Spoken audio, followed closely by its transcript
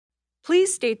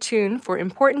Please stay tuned for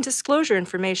important disclosure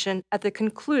information at the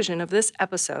conclusion of this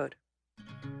episode.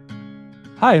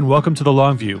 Hi, and welcome to The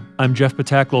Long View. I'm Jeff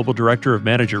Patak, Global Director of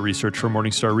Manager Research for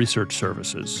Morningstar Research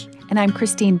Services. And I'm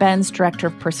Christine Benz, Director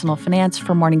of Personal Finance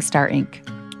for Morningstar, Inc.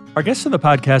 Our guest on the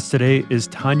podcast today is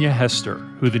Tanja Hester,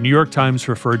 who the New York Times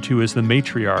referred to as the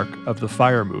matriarch of the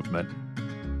FIRE movement.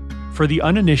 For the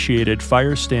uninitiated,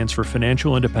 FIRE stands for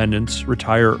Financial Independence,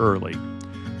 Retire Early.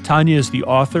 Tanja is the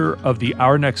author of the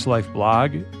Our Next Life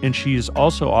blog, and she is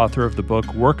also author of the book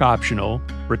Work Optional,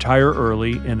 Retire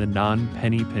Early in the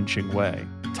Non-Penny Pinching Way.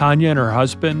 Tanja and her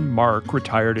husband, Mark,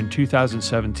 retired in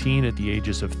 2017 at the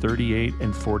ages of 38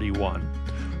 and 41.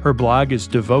 Her blog is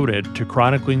devoted to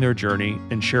chronicling their journey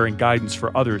and sharing guidance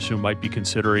for others who might be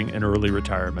considering an early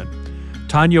retirement.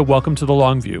 Tanja, welcome to The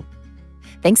Long View.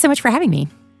 Thanks so much for having me.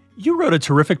 You wrote a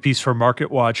terrific piece for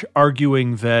MarketWatch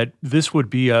arguing that this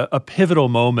would be a pivotal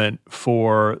moment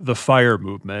for the FIRE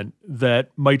movement that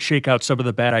might shake out some of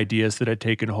the bad ideas that had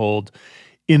taken hold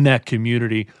in that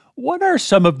community. What are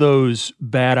some of those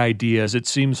bad ideas? It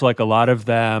seems like a lot of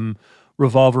them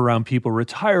revolve around people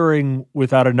retiring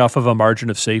without enough of a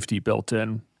margin of safety built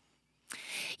in.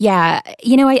 Yeah,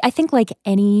 I think like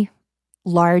any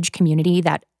large community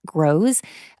that grows,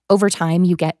 over time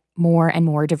you get more and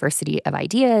more diversity of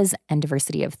ideas and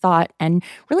diversity of thought. And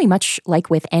really much like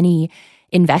with any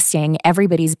investing,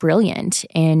 everybody's brilliant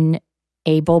in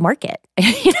a bull market.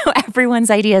 Everyone's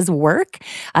ideas work.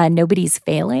 Nobody's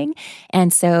failing.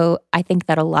 And so I think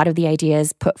that a lot of the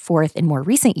ideas put forth in more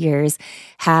recent years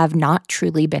have not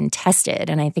truly been tested.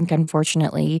 And I think,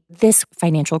 unfortunately, this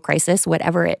financial crisis,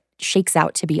 whatever it shakes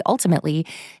out to be ultimately,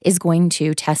 is going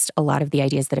to test a lot of the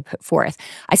ideas that are put forth.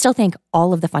 I still think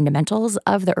all of the fundamentals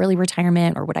of the early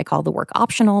retirement, or what I call the work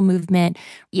optional movement,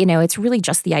 it's really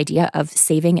just the idea of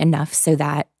saving enough so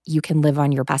that you can live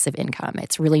on your passive income.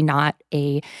 It's really not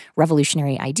a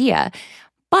revolutionary idea.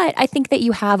 But I think that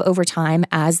you have over time,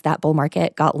 as that bull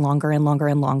market got longer and longer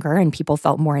and longer, and people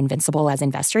felt more invincible as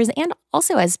investors, and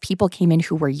also as people came in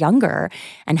who were younger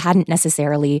and hadn't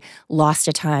necessarily lost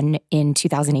a ton in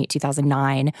 2008,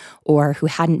 2009, or who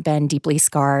hadn't been deeply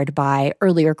scarred by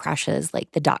earlier crashes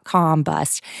like the dot-com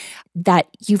bust, that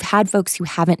you've had folks who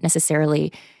haven't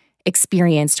necessarily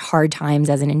experienced hard times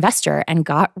as an investor and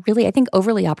got really, I think,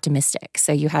 overly optimistic.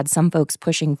 So you had some folks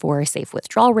pushing for safe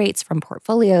withdrawal rates from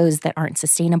portfolios that aren't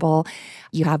sustainable.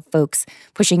 You have folks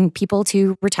pushing people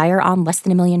to retire on less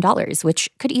than $1 million, which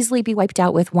could easily be wiped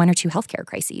out with one or two healthcare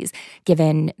crises,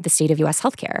 given the state of U.S.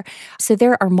 healthcare. So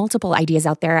there are multiple ideas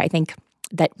out there, I think,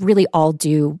 that really all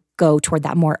do go toward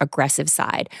that more aggressive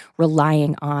side,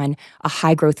 relying on a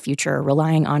high growth future,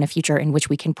 relying on a future in which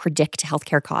we can predict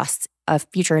healthcare costs, a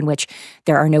future in which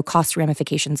there are no cost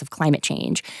ramifications of climate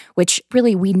change, which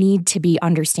really we need to be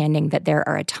understanding that there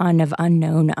are a ton of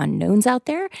unknowns out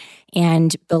there,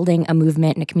 and building a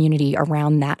movement and a community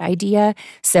around that idea.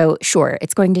 So sure,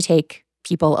 it's going to take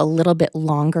people a little bit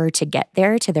longer to get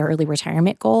there to their early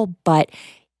retirement goal, but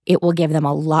it will give them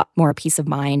a lot more peace of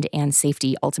mind and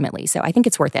safety ultimately. So I think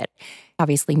it's worth it.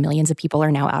 Obviously, millions of people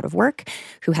are now out of work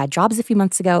who had jobs a few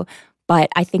months ago. But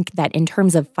I think that in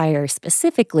terms of FIRE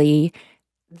specifically,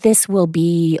 this will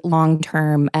be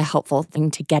long-term a helpful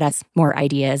thing to get us more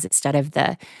ideas instead of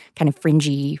the kind of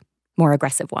fringy, more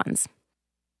aggressive ones.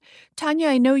 Tanja,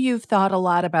 I know you've thought a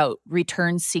lot about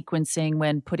return sequencing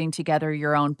when putting together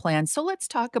your own plan. So let's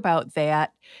talk about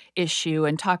that issue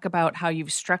and talk about how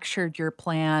you've structured your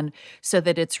plan so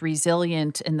that it's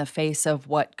resilient in the face of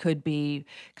what could be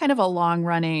kind of a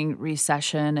long-running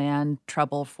recession and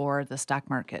trouble for the stock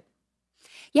market.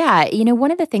 Yeah,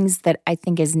 one of the things that I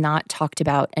think is not talked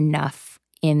about enough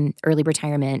in early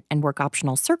retirement and work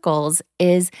optional circles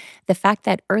is the fact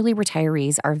that early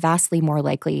retirees are vastly more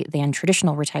likely than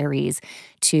traditional retirees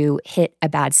to hit a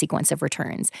bad sequence of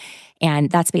returns. And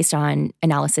that's based on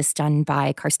analysis done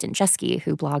by Karsten Jeske,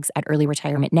 who blogs at Early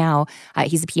Retirement Now.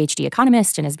 He's a PhD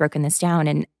economist and has broken this down.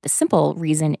 And the simple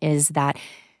reason is that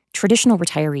traditional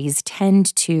retirees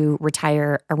tend to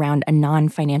retire around a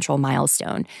non-financial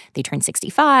milestone. They turn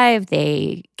 65,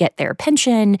 they get their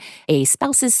pension, a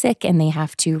spouse is sick, and they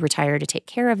have to retire to take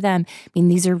care of them. I mean,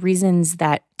 these are reasons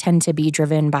that tend to be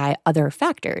driven by other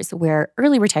factors, where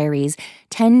early retirees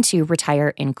tend to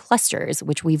retire in clusters,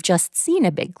 which we've just seen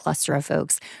a big cluster of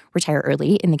folks retire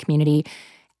early in the community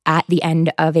at the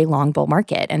end of a long bull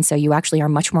market. And so you actually are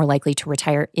much more likely to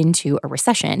retire into a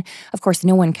recession. Of course,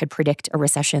 no one could predict a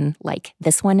recession like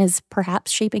this one is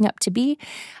perhaps shaping up to be.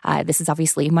 This is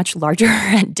obviously much larger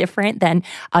and different than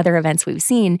other events we've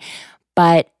seen.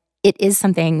 But it is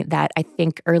something that I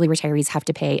think early retirees have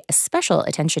to pay a special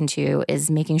attention to, is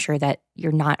making sure that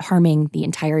you're not harming the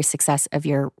entire success of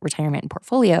your retirement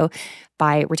portfolio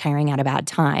by retiring at a bad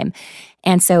time.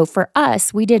 And so for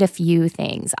us, we did a few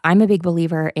things. I'm a big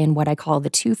believer in what I call the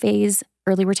two-phase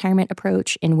early retirement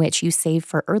approach, in which you save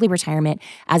for early retirement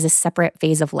as a separate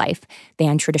phase of life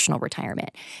than traditional retirement.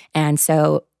 And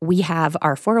so we have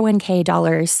our 401k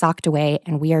dollars socked away,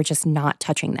 and we are just not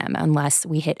touching them unless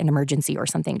we hit an emergency or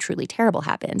something truly terrible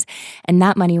happens. And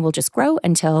that money will just grow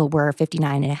until we're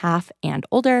 59 and a half and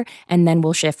older, and then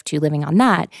we'll shift to living on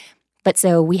that. But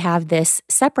so we have this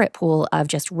separate pool of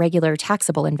just regular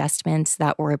taxable investments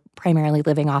that we're primarily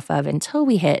living off of until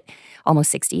we hit almost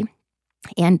 60.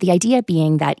 And the idea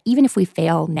being that even if we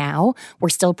fail now, we're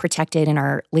still protected in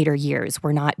our later years.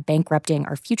 We're not bankrupting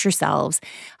our future selves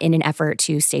in an effort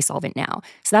to stay solvent now.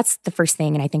 So that's the first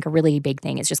thing. And I think a really big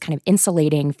thing is just kind of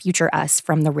insulating future us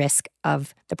from the risk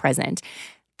of the present.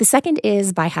 The second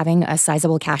is by having a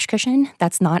sizable cash cushion.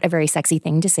 That's not a very sexy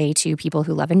thing to say to people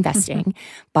who love investing,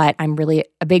 but I'm really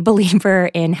a big believer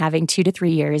in having 2 to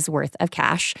 3 years worth of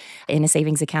cash in a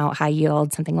savings account, high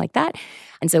yield, something like that.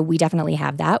 And so we definitely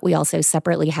have that. We also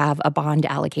separately have a bond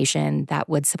allocation that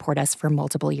would support us for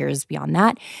multiple years beyond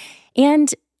that.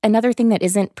 And another thing that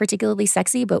isn't particularly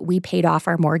sexy, but we paid off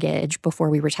our mortgage before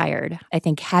we retired. I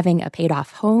think having a paid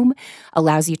off home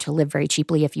allows you to live very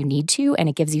cheaply if you need to, and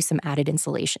it gives you some added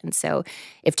insulation. So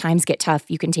if times get tough,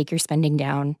 you can take your spending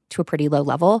down to a pretty low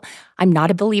level. I'm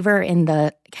not a believer in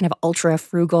the kind of ultra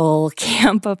frugal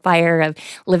camp of fire of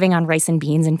living on rice and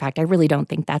beans. In fact, I really don't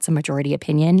think that's a majority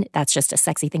opinion. That's just a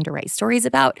sexy thing to write stories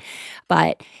about.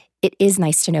 But it is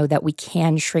nice to know that we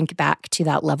can shrink back to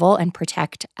that level and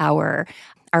protect our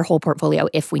whole portfolio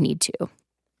if we need to.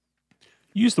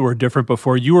 You used the word different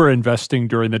before. You were investing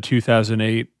during the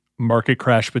 2008 market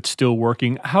crash, but still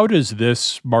working. How does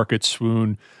this market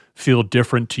swoon feel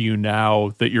different to you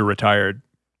now that you're retired?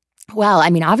 Well, I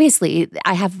mean, obviously,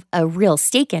 I have a real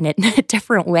stake in it in a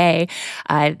different way.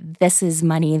 This is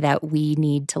money that we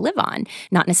need to live on,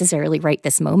 not necessarily right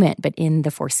this moment, but in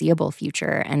the foreseeable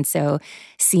future. And so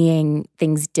seeing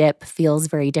things dip feels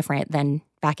very different than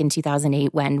back in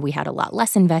 2008 when we had a lot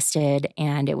less invested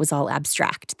and it was all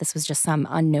abstract. This was just some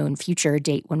unknown future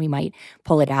date when we might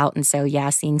pull it out. And so,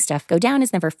 yeah, seeing stuff go down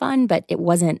is never fun, but it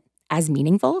wasn't as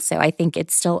meaningful. So I think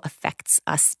it still affects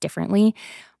us differently.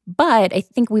 But I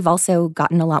think we've also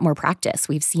gotten a lot more practice.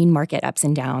 We've seen market ups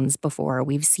and downs before.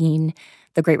 We've seen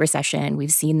the Great Recession.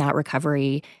 We've seen that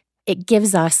recovery. It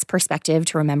gives us perspective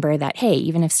to remember that, hey,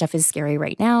 even if stuff is scary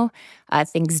right now,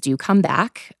 things do come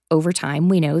back over time.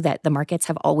 We know that the markets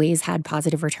have always had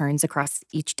positive returns across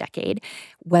each decade.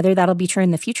 Whether that'll be true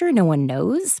in the future, no one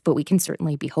knows, but we can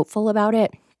certainly be hopeful about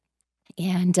it.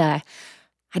 And I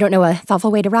don't know a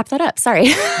thoughtful way to wrap that up.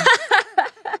 Sorry.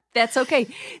 That's okay.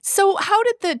 So how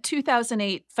did the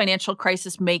 2008 financial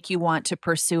crisis make you want to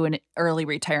pursue an early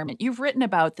retirement? You've written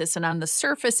about this, and on the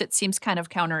surface, it seems kind of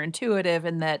counterintuitive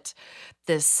in that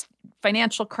this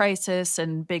financial crisis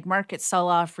and big market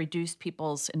sell-off reduced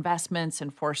people's investments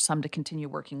and forced some to continue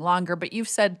working longer. But you've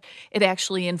said it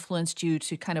actually influenced you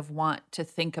to kind of want to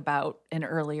think about an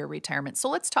earlier retirement. So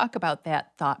let's talk about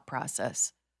that thought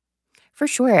process. For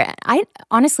sure. I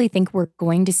honestly think we're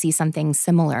going to see something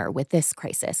similar with this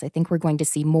crisis. I think we're going to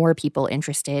see more people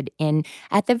interested in,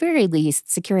 at the very least,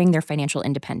 securing their financial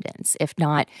independence, if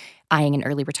not eyeing an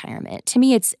early retirement. To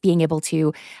me, it's being able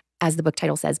to, as the book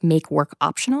title says, make work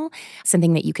optional,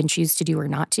 something that you can choose to do or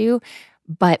not do.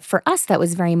 But for us, that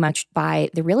was very much by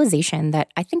the realization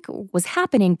that I think was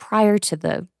happening prior to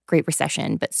the Great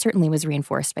Recession, but certainly was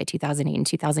reinforced by 2008 and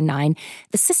 2009.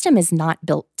 The system is not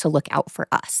built to look out for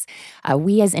us.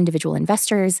 We as individual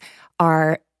investors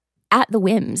are at the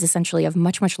whims, essentially, of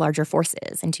much, much larger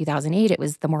forces. In 2008, it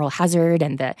was the moral hazard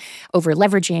and the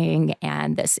over-leveraging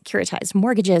and the securitized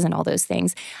mortgages and all those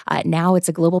things. Now it's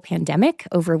a global pandemic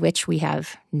over which we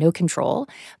have no control.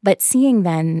 But seeing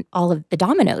then all of the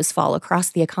dominoes fall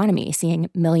across the economy, seeing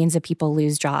millions of people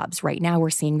lose jobs. Right now, we're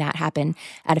seeing that happen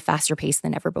at a faster pace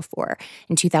than ever before.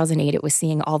 In 2008, it was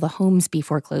seeing all the homes be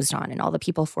foreclosed on and all the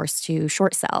people forced to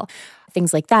short sell,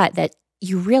 things like that, that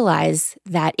you realize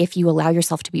that if you allow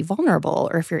yourself to be vulnerable,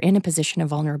 or if you're in a position of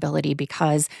vulnerability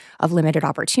because of limited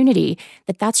opportunity,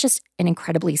 that that's just an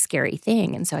incredibly scary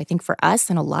thing. And so I think for us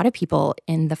and a lot of people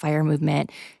in the FIRE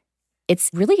movement,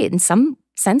 it's really in some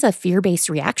sense a fear-based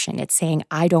reaction. It's saying,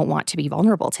 I don't want to be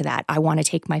vulnerable to that. I want to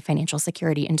take my financial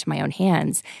security into my own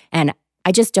hands. And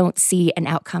I just don't see an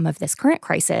outcome of this current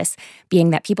crisis being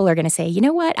that people are going to say, you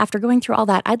know what, after going through all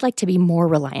that, I'd like to be more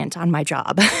reliant on my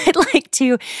job. I'd like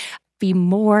to be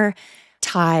more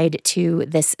tied to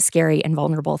this scary and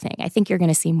vulnerable thing. I think you're going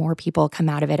to see more people come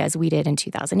out of it as we did in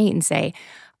 2008 and say,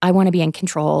 I want to be in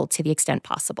control to the extent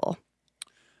possible.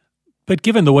 But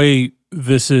given the way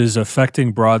this is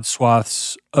affecting broad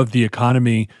swaths of the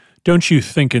economy, don't you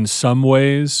think in some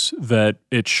ways that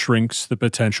it shrinks the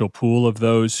potential pool of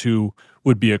those who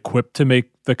would be equipped to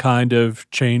make the kind of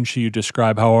change you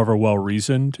describe, however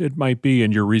well-reasoned it might be?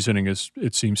 And your reasoning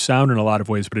it seems sound in a lot of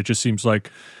ways, but it just seems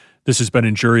like this has been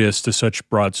injurious to such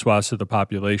broad swaths of the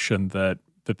population that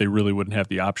they really wouldn't have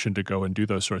the option to go and do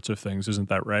those sorts of things. Isn't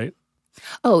that right?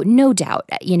 Oh, no doubt.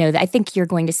 I think you're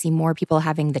going to see more people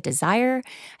having the desire.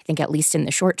 I think at least in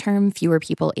the short term, fewer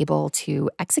people able to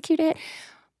execute it.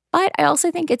 But I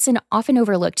also think it's an often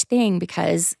overlooked thing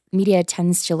because media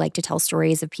tends to like to tell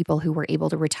stories of people who were able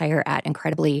to retire at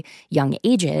incredibly young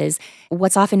ages.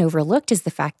 What's often overlooked is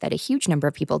the fact that a huge number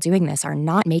of people doing this are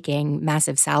not making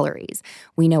massive salaries.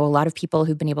 We know a lot of people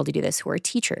who've been able to do this who are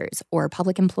teachers or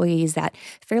public employees at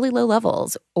fairly low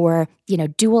levels or,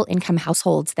 dual income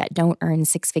households that don't earn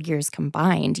six figures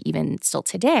combined even still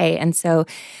today. And so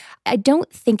I don't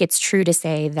think it's true to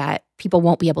say that people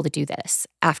won't be able to do this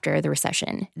after the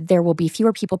recession. There will be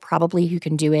fewer people probably who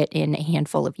can do it in a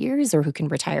handful of years or who can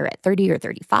retire at 30 or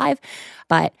 35.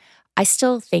 But I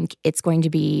still think it's going to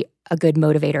be a good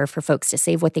motivator for folks to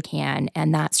save what they can.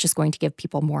 And that's just going to give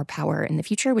people more power in the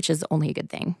future, which is only a good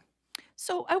thing.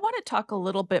 So I want to talk a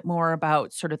little bit more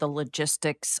about sort of the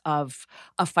logistics of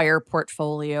a fire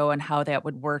portfolio and how that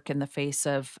would work in the face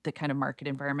of the kind of market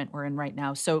environment we're in right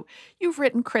now. So you've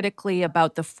written critically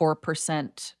about the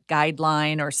 4%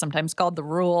 guideline, or sometimes called the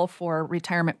rule for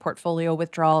retirement portfolio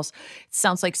withdrawals. It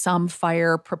sounds like some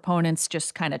fire proponents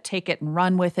just kind of take it and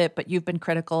run with it, but you've been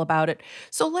critical about it.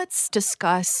 So let's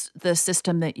discuss the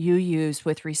system that you use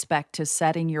with respect to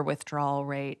setting your withdrawal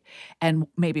rate and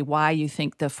maybe why you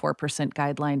think the 4%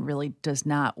 guideline really does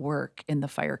not work in the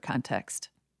fire context.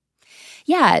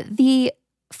 Yeah, the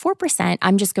 4%,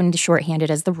 I'm just going to shorthand it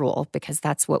as the rule because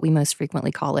that's what we most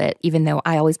frequently call it, even though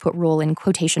I always put rule in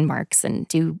quotation marks and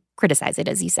do criticize it,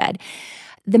 as you said.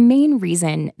 The main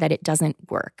reason that it doesn't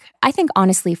work, I think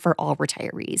honestly for all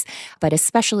retirees, but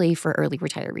especially for early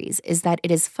retirees, is that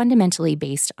it is fundamentally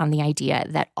based on the idea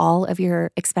that all of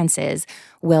your expenses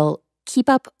will keep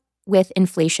up with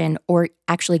inflation or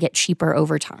actually get cheaper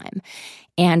over time.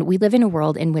 And we live in a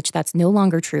world in which that's no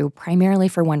longer true, primarily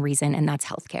for one reason, and that's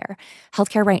healthcare.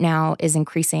 Healthcare right now is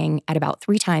increasing at about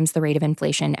 3 times the rate of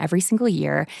inflation every single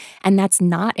year, and that's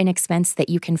not an expense that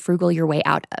you can frugal your way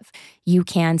out of. You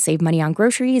can save money on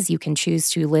groceries, you can choose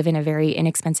to live in a very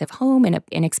inexpensive home in an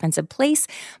inexpensive place,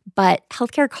 but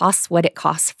healthcare costs what it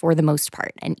costs for the most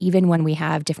part. And even when we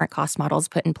have different cost models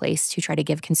put in place to try to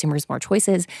give consumers more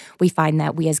choices, we find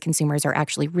that we as consumers are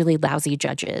actually really lousy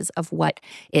judges of what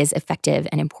is effective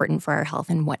and important for our health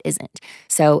and what isn't.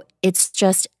 So it's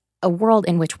just a world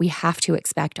in which we have to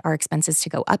expect our expenses to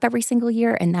go up every single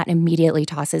year, and that immediately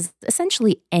tosses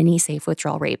essentially any safe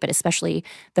withdrawal rate, but especially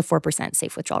the 4%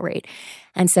 safe withdrawal rate.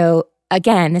 And so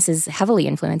again, this is heavily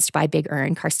influenced by Big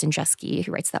Earn, Karsten Jeske,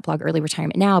 who writes that blog Early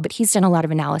Retirement Now, but he's done a lot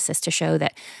of analysis to show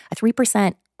that a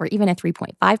 3% or even a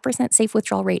 3.5% safe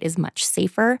withdrawal rate is much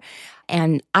safer.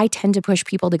 And I tend to push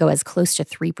people to go as close to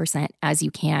 3% as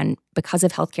you can because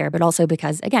of healthcare, but also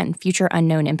because, again, future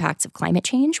unknown impacts of climate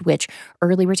change, which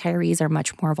early retirees are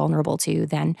much more vulnerable to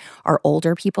than our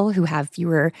older people who have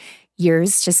fewer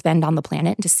years to spend on the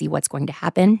planet and to see what's going to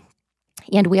happen.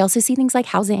 And we also see things like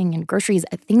housing and groceries.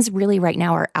 Things really right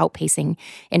now are outpacing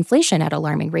inflation at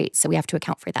alarming rates, so we have to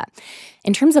account for that.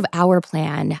 In terms of our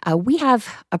plan, we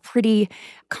have a pretty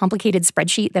complicated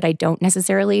spreadsheet that I don't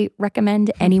necessarily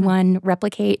recommend anyone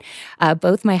replicate.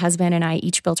 Both my husband and I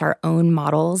each built our own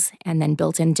models and then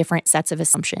built in different sets of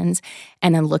assumptions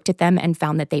and then looked at them and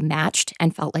found that they matched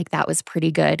and felt like that was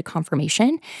pretty good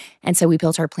confirmation. And so we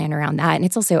built our plan around that. And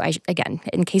it's also, again,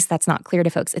 in case that's not clear to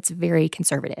folks, it's very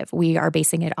conservative. We are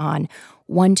basing it on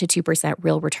 1% to 2%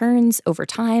 real returns over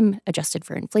time, adjusted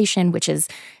for inflation, which is,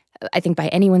 I think by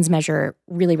anyone's measure,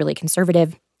 really, really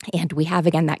conservative. And we have,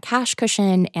 again, that cash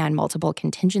cushion and multiple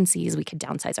contingencies. We could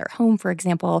downsize our home, for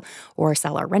example, or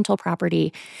sell our rental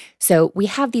property. So we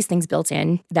have these things built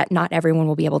in that not everyone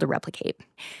will be able to replicate.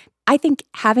 I think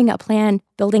having a plan,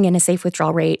 building in a safe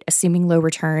withdrawal rate, assuming low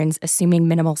returns, assuming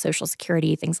minimal Social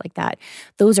Security, things like that,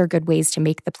 those are good ways to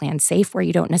make the plan safe where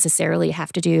you don't necessarily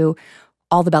have to do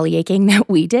all the belly aching that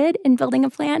we did in building a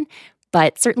plan.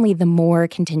 But certainly the more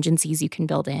contingencies you can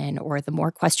build in or the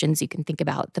more questions you can think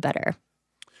about, the better.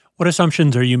 What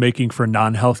assumptions are you making for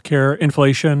non-healthcare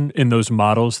inflation in those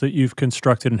models that you've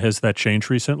constructed, and has that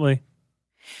changed recently?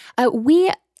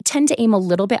 We tend to aim a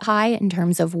little bit high in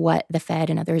terms of what the Fed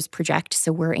and others project.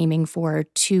 So we're aiming for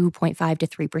 2.5 to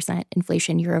 3%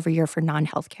 inflation year over year for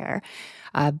non-healthcare.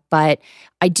 But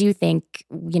I do think,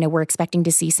 we're expecting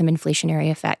to see some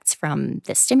inflationary effects from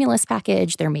the stimulus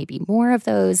package. There may be more of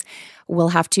those. We'll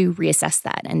have to reassess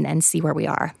that and see where we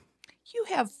are. You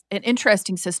have an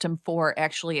interesting system for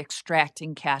actually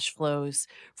extracting cash flows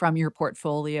from your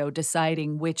portfolio,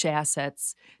 deciding which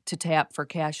assets to tap for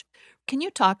cash. Can you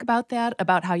talk about that,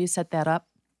 about how you set that up?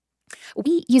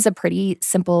 We use a pretty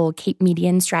simple Cape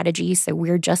median strategy. So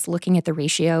we're just looking at the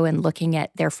ratio and looking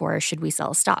at, therefore, should we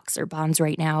sell stocks or bonds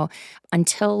right now?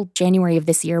 Until January of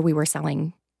this year, we were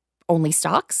selling only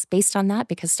stocks based on that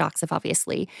because stocks have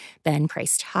obviously been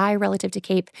priced high relative to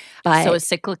Cape. But So a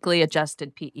cyclically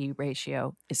adjusted PE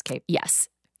ratio is CAPE. yes,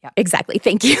 Yeah. exactly.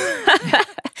 Thank you.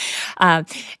 um,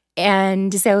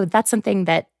 and so that's something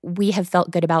that we have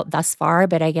felt good about thus far.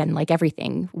 But again, like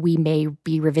everything, we may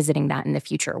be revisiting that in the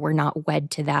future. We're not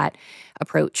wed to that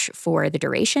approach for the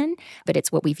duration, but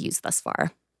it's what we've used thus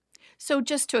far. So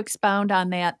just to expound on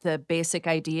that, the basic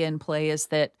idea in play is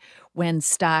that when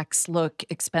stocks look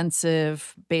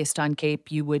expensive based on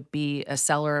CAPE, you would be a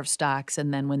seller of stocks.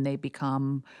 And then when they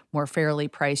become more fairly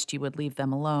priced, you would leave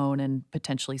them alone and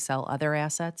potentially sell other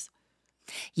assets.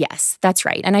 Yes, that's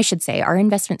right. And I should say our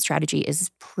investment strategy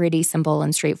is pretty simple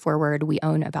and straightforward. We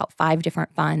own about 5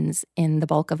 different funds in the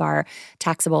bulk of our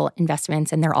taxable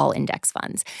investments, and they're all index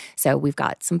funds. So we've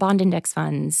got some bond index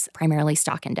funds, primarily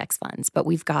stock index funds, but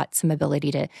we've got some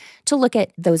ability to look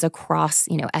at those across,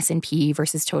 S&P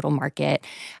versus total market.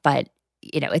 But,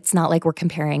 it's not like we're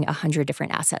comparing 100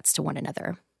 different assets to one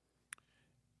another.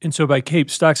 And so by CAPE,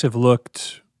 stocks have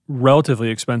looked relatively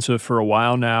expensive for a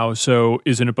while now. So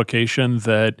is an implication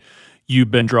that you've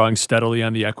been drawing steadily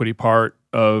on the equity part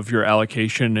of your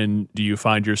allocation? And do you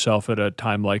find yourself at a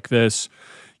time like this,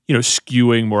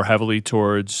 skewing more heavily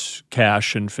towards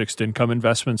cash and fixed income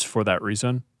investments for that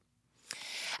reason?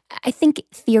 I think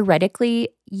theoretically,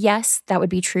 yes, that would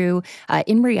be true.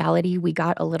 In reality, we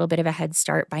got a little bit of a head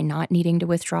start by not needing to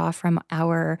withdraw from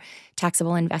our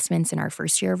taxable investments in our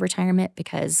first year of retirement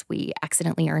because we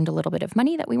accidentally earned a little bit of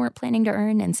money that we weren't planning to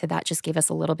earn. And so that just gave us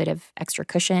a little bit of extra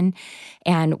cushion.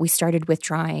 And we started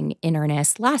withdrawing in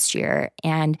earnest last year.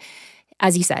 And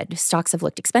as you said, stocks have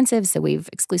looked expensive, so we've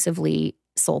exclusively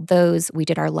sold those. We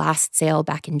did our last sale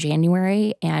back in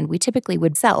January, and we typically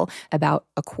would sell about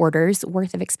a quarter's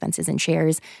worth of expenses in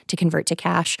shares to convert to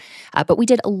cash. But we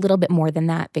did a little bit more than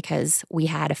that because we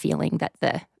had a feeling that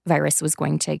the virus was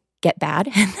going to get bad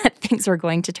and that things were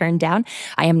going to turn down.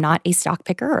 I am not a stock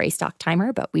picker or a stock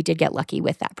timer, but we did get lucky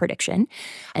with that prediction.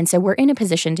 And so we're in a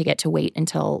position to get to wait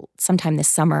until sometime this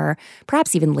summer,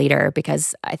 perhaps even later,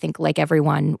 because I think like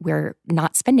everyone, we're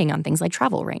not spending on things like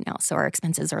travel right now. So our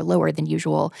expenses are lower than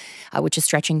usual, which is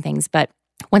stretching things. But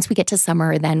once we get to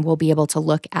summer, then we'll be able to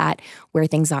look at where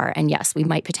things are. And yes, we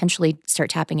might potentially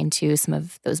start tapping into some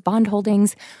of those bond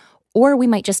holdings, or we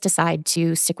might just decide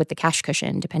to stick with the cash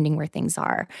cushion, depending where things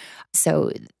are.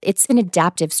 So it's an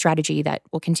adaptive strategy that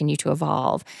will continue to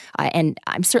evolve. And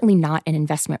I'm certainly not an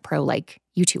investment pro like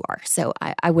you two are. So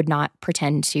I would not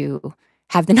pretend to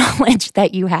have the knowledge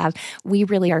that you have. We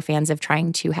really are fans of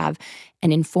trying to have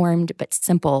an informed but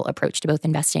simple approach to both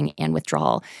investing and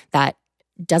withdrawal that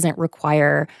doesn't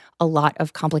require a lot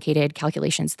of complicated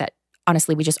calculations that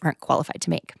honestly we just aren't qualified to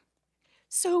make.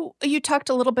 So you talked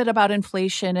a little bit about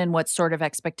inflation and what sort of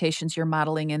expectations you're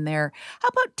modeling in there. How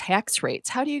about tax rates?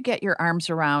 How do you get your arms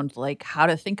around like how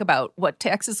to think about what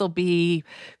taxes will be,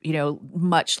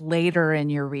 much later in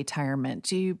your retirement?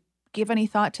 Do you give any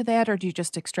thought to that, or do you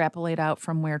just extrapolate out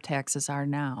from where taxes are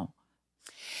now?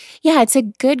 Yeah, it's a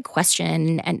good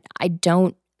question. And I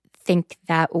don't think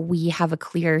that we have a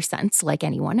clear sense, like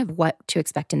anyone, of what to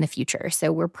expect in the future.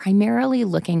 So we're primarily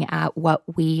looking at what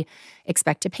we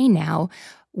expect to pay now.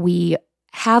 We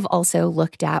have also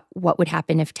looked at what would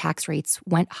happen if tax rates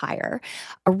went higher.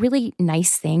 A really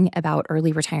nice thing about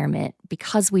early retirement,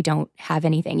 because we don't have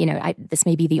anything, this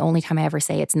may be the only time I ever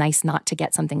say it's nice not to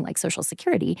get something like Social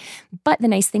Security, but the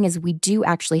nice thing is we do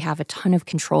actually have a ton of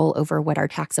control over what our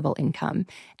taxable income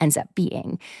ends up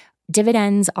being.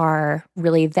 Dividends are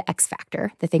really the X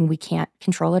factor, the thing we can't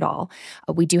control at all.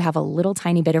 We do have a little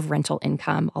tiny bit of rental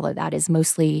income, although that is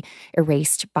mostly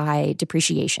erased by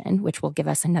depreciation, which will give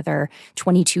us another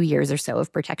 22 years or so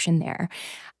of protection there.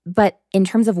 But in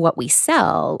terms of what we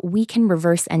sell, we can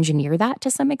reverse engineer that to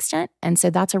some extent. And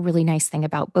so that's a really nice thing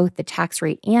about both the tax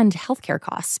rate and healthcare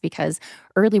costs, because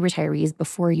early retirees,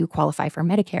 before you qualify for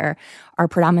Medicare, are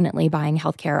predominantly buying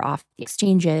healthcare off the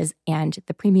exchanges, and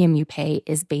the premium you pay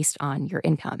is based on your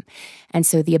income. And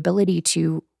so the ability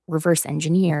to reverse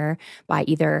engineer by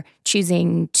either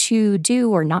choosing to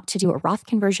do or not to do a Roth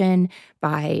conversion,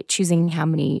 by choosing how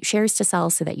many shares to sell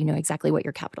so that you know exactly what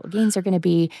your capital gains are going to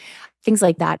be. Things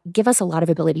like that give us a lot of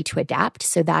ability to adapt.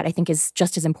 So that I think is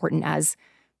just as important as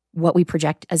what we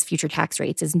project as future tax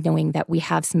rates, is knowing that we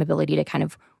have some ability to kind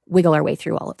of wiggle our way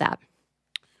through all of that.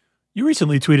 You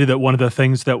recently tweeted that one of the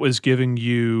things that was giving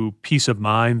you peace of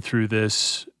mind through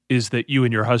this is that you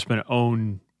and your husband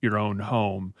own your own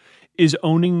home. Is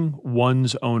owning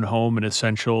one's own home an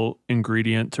essential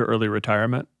ingredient to early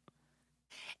retirement?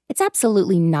 It's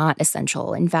absolutely not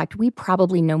essential. In fact, we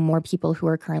probably know more people who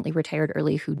are currently retired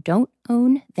early who don't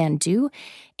own than do.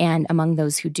 And among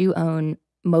those who do own,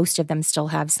 most of them still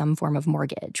have some form of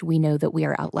mortgage. We know that we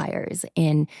are outliers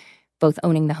in both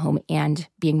owning the home and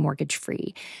being mortgage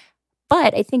free.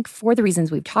 But I think for the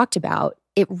reasons we've talked about,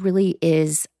 it really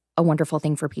is a wonderful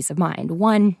thing for peace of mind.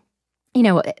 One,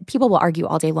 people will argue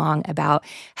all day long about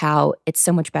how it's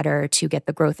so much better to get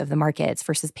the growth of the markets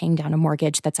versus paying down a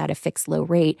mortgage that's at a fixed low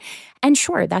rate. And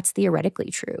sure, that's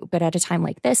theoretically true. But at a time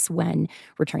like this, when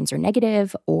returns are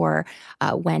negative or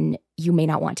when you may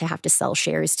not want to have to sell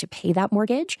shares to pay that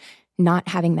mortgage, not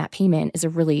having that payment is a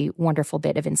really wonderful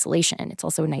bit of insulation. It's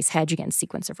also a nice hedge against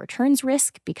sequence of returns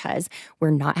risk because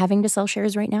we're not having to sell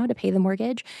shares right now to pay the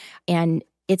mortgage. And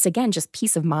it's, again, just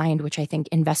peace of mind, which I think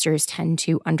investors tend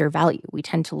to undervalue. We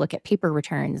tend to look at paper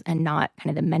returns and not kind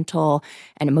of the mental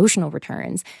and emotional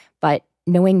returns. But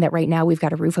knowing that right now we've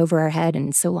got a roof over our head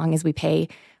and so long as we pay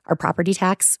our property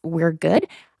tax, we're good,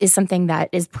 is something that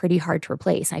is pretty hard to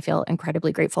replace. I feel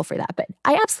incredibly grateful for that. But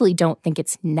I absolutely don't think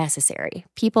it's necessary.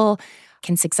 People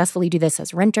can successfully do this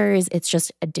as renters. It's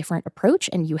just a different approach.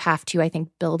 And you have to, I think,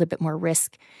 build a bit more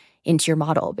risk into your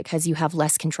model because you have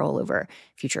less control over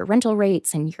future rental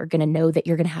rates, and you're going to know that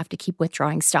you're going to have to keep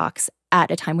withdrawing stocks at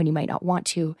a time when you might not want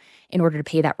to in order to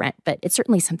pay that rent. But it's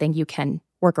certainly something you can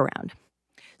work around.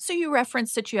 So you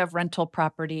referenced that you have rental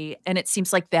property, and it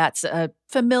seems like that's a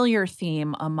familiar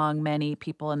theme among many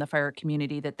people in the fire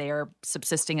community, that they are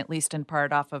subsisting at least in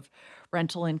part off of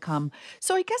rental income.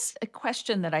 So I guess a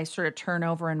question that I sort of turn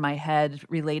over in my head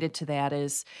related to that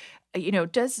is,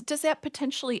 does that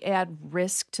potentially add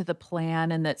risk to the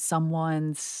plan, and that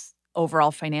someone's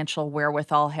overall financial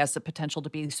wherewithal has the potential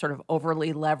to be sort of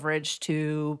overly leveraged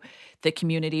to the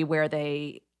community where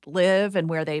they live and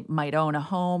where they might own a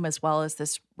home as well as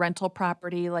this rental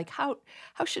property? Like how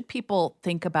should people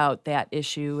think about that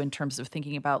issue in terms of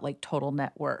thinking about like total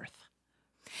net worth?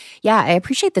 Yeah, I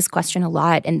appreciate this question a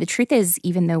lot. And the truth is,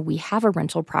 even though we have a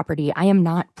rental property, I am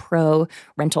not pro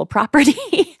rental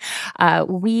property.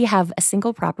 We have a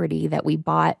single property that we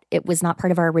bought. It was not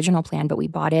part of our original plan, but we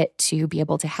bought it to be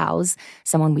able to house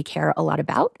someone we care a lot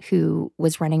about who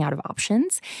was running out of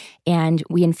options. And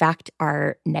we, in fact,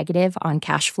 are negative on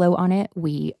cash flow on it.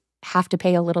 We have to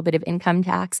pay a little bit of income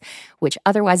tax, which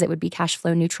otherwise it would be cash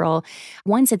flow neutral.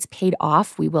 Once it's paid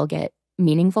off, we will get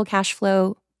meaningful cash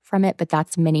flow from it, but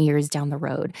that's many years down the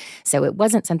road. So it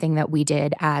wasn't something that we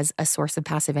did as a source of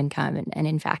passive income. And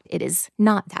in fact, it is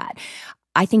not that.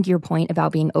 I think your point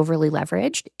about being overly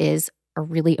leveraged is a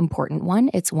really important one.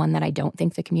 It's one that I don't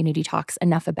think the community talks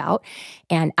enough about.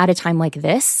 And at a time like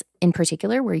this, in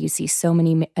particular, where you see so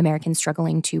many Americans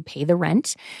struggling to pay the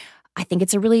rent, I think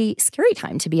it's a really scary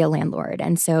time to be a landlord.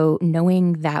 And so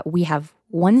knowing that we have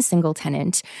one single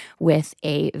tenant with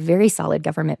a very solid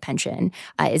government pension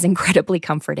is incredibly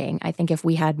comforting. I think if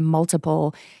we had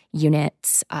multiple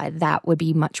units, that would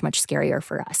be much, much scarier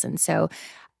for us. And so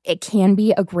it can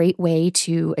be a great way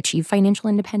to achieve financial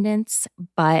independence,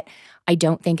 but I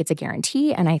don't think it's a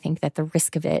guarantee. And I think that the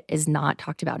risk of it is not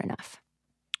talked about enough.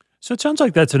 So it sounds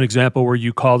like that's an example where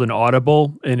you called an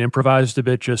audible and improvised a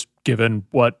bit, just given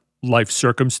what life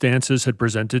circumstances had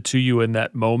presented to you in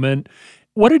that moment.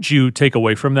 What did you take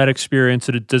away from that experience?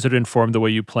 Does it inform the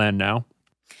way you plan now?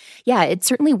 Yeah, it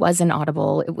certainly was an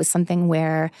audible. It was something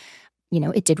where,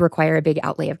 it did require a big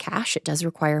outlay of cash. It does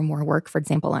require more work, for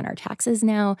example, on our taxes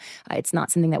now. It's not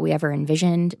something that we ever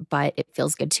envisioned, but it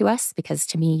feels good to us because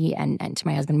to me and to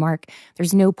my husband, Mark,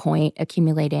 there's no point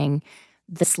accumulating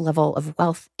this level of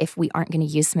wealth if we aren't going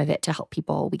to use some of it to help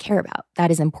people we care about.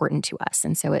 That is important to us.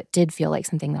 And so it did feel like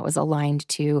something that was aligned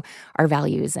to our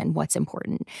values and what's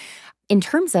important. In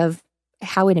terms of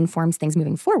how it informs things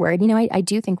moving forward, I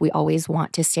do think we always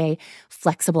want to stay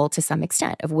flexible to some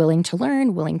extent, of willing to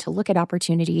learn, willing to look at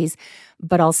opportunities,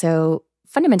 but also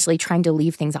fundamentally trying to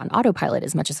leave things on autopilot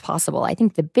as much as possible. I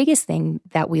think the biggest thing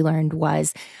that we learned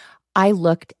was I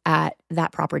looked at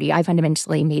that property. I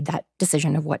fundamentally made that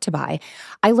decision of what to buy.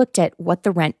 I looked at what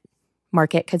the rent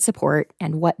market could support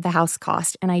and what the house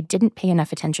cost, and I didn't pay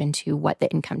enough attention to what the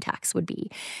income tax would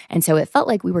be. And so it felt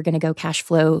like we were going to go cash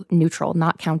flow neutral,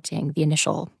 not counting the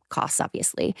initial costs,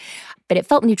 obviously. But it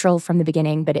felt neutral from the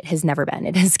beginning, but it has never been.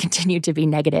 It has continued to be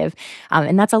negative.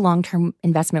 And that's a long-term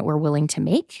investment we're willing to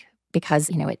make because,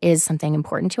 it is something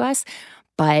important to us.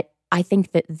 But I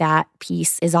think that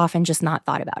piece is often just not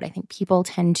thought about. I think people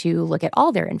tend to look at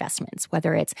all their investments,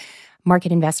 whether it's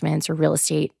market investments or real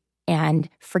estate, and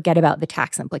forget about the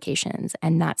tax implications.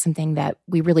 And that's something that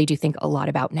we really do think a lot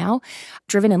about now,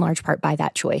 driven in large part by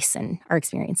that choice and our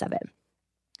experience of it.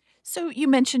 So you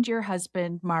mentioned your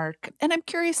husband, Mark, and I'm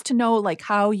curious to know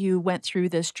how you went through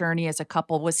this journey as a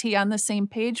couple. Was he on the same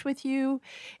page with you?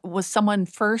 Was someone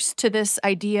first to this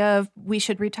idea of we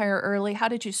should retire early? How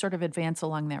did you sort of advance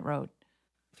along that road?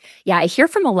 Yeah, I hear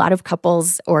from a lot of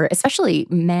couples, or especially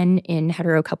men in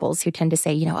hetero couples, who tend to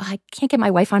say, I can't get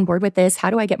my wife on board with this. How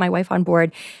do I get my wife on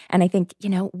board? And I think,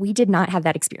 we did not have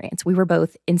that experience. We were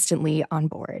both instantly on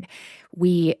board.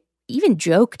 We even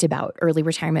joked about early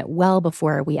retirement well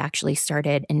before we actually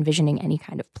started envisioning any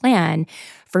kind of plan.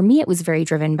 For me, it was very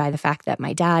driven by the fact that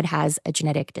my dad has a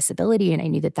genetic disability, and I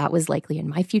knew that was likely in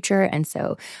my future. And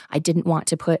so I didn't want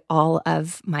to put all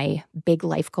of my big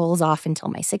life goals off until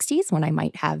my 60s when I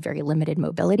might have very limited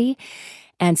mobility.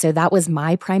 And so that was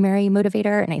my primary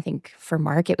motivator. And I think for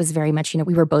Mark, it was very much,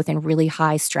 we were both in really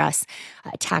high stress,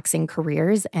 taxing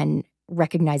careers and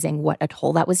recognizing what a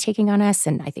toll that was taking on us.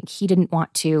 And I think he didn't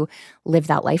want to live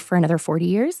that life for another 40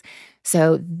 years.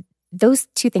 So those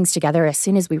two things together, as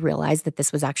soon as we realized that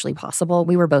this was actually possible,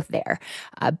 we were both there.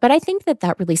 But I think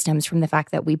that really stems from the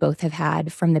fact that we both have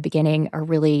had from the beginning a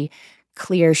really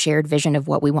clear shared vision of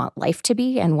what we want life to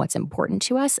be and what's important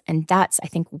to us. And that's, I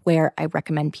think, where I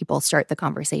recommend people start the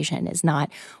conversation, is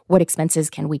not what expenses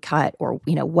can we cut or,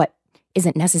 what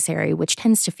isn't necessary, which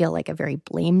tends to feel like a very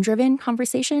blame-driven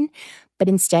conversation, but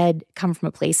instead come from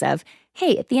a place of,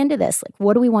 hey, at the end of this,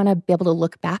 what do we want to be able to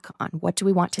look back on? What do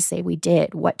we want to say we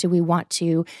did? What do we want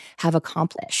to have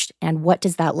accomplished? And what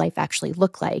does that life actually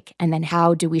look like? And then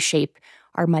how do we shape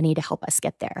our money to help us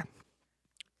get there?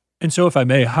 And so if I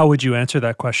may, how would you answer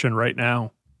that question right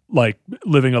now? Like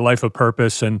living a life of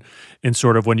purpose and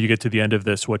sort of when you get to the end of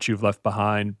this, what you've left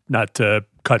behind, not to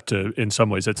cut to, in some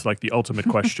ways, it's like the ultimate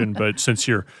question, but since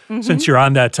you're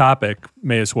on that topic,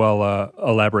 may as well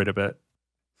elaborate a bit.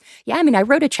 Yeah, I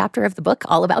wrote a chapter of the book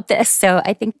all about this. So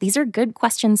I think these are good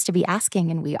questions to be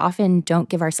asking. And we often don't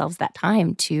give ourselves that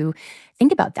time to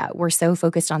think about that. We're so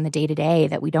focused on the day-to-day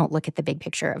that we don't look at the big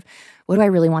picture of, what do I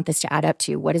really want this to add up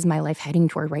to? What is my life heading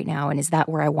toward right now? And is that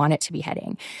where I want it to be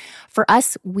heading? For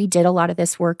us, we did a lot of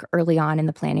this work early on in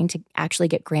the planning to actually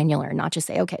get granular, not just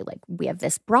say, okay, we have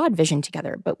this broad vision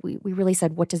together, but we really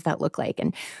said, what does that look like?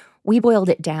 And we boiled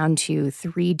it down to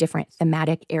 3 different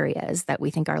thematic areas that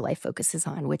we think our life focuses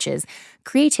on, which is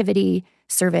creativity,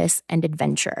 service, and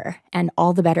adventure. And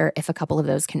all the better if a couple of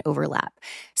those can overlap.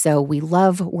 So we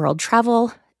love world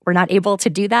travel. We're not able to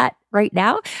do that right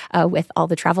now with all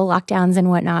the travel lockdowns and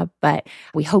whatnot, but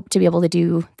we hope to be able to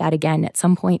do that again at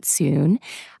some point soon.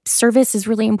 Service is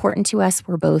really important to us.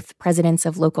 We're both presidents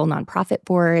of local nonprofit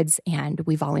boards, and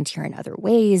we volunteer in other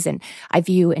ways. And I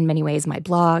view in many ways my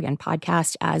blog and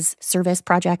podcast as service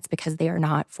projects because they are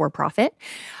not for profit.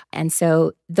 And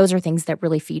so those are things that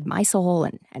really feed my soul.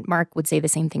 And Mark would say the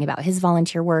same thing about his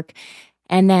volunteer work.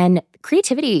 And then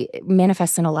creativity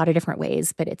manifests in a lot of different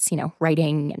ways, but it's,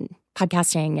 writing and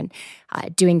podcasting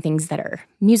and doing things that are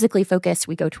musically focused.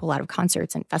 We go to a lot of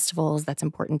concerts and festivals. That's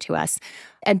important to us.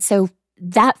 And so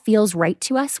that feels right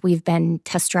to us. We've been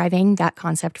test driving that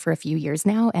concept for a few years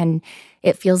now, and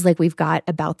it feels like we've got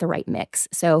about the right mix.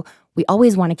 So we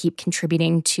always want to keep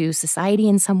contributing to society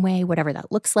in some way, whatever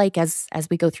that looks like as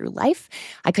we go through life.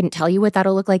 I couldn't tell you what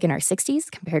that'll look like in our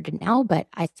 60s compared to now, but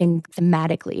I think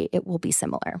thematically it will be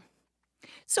similar.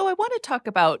 So I want to talk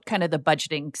about kind of the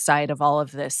budgeting side of all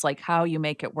of this, like how you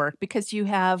make it work, because you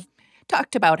have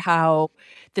talked about how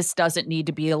this doesn't need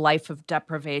to be a life of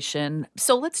deprivation.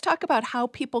 So let's talk about how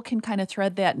people can kind of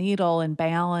thread that needle and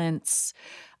balance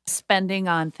spending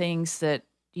on things that,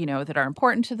 that are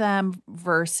important to them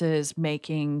versus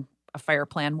making a FIRE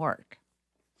plan work.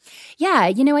 Yeah,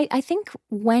 I think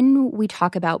when we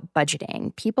talk about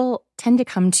budgeting, people tend to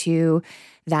come to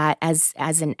that as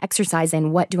an exercise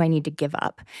in what do I need to give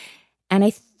up? And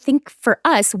I think for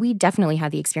us, we definitely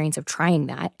had the experience of trying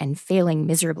that and failing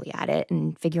miserably at it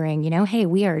and figuring, hey,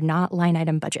 we are not line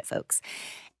item budget folks.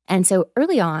 And so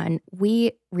early on,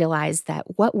 we realized that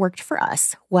what worked for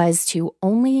us was to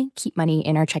only keep money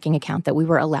in our checking account that we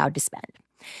were allowed to spend.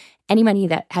 any money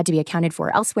that had to be accounted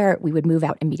for elsewhere, we would move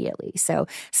out immediately. So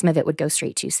some of it would go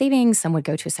straight to savings, some would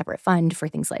go to a separate fund for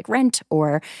things like rent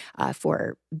or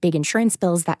for big insurance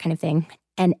bills, that kind of thing.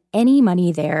 And any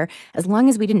money there, as long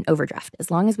as we didn't overdraft, as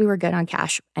long as we were good on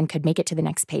cash and could make it to the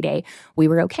next payday, we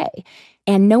were okay.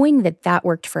 And knowing that that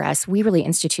worked for us, we really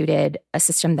instituted a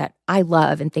system that I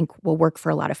love and think will work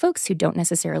for a lot of folks who don't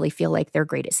necessarily feel like they're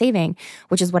great at saving,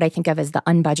 which is what I think of as the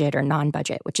unbudget or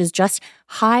non-budget, which is just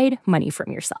hide money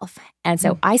from yourself. And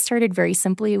so I started very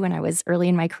simply when I was early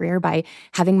in my career by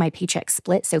having my paycheck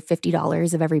split. So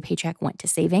 $50 of every paycheck went to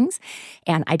savings.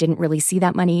 And I didn't really see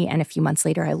that money. And a few months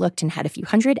later, I looked and had a few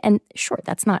hundred. And sure,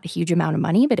 that's not a huge amount of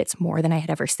money, but it's more than I had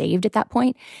ever saved at that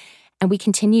point. And we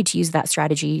continued to use that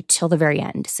strategy till the very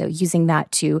end. So using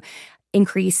that to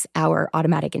increase our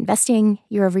automatic investing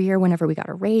year over year whenever we got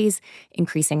a raise,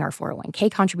 increasing our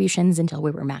 401k contributions until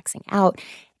we were maxing out.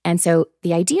 And so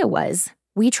the idea was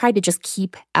we tried to just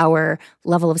keep our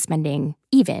level of spending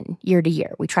even year to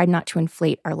year. We tried not to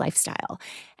inflate our lifestyle.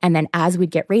 And then as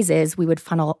we'd get raises, we would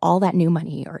funnel all that new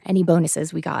money or any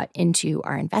bonuses we got into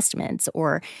our investments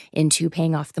or into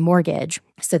paying off the mortgage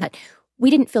so that we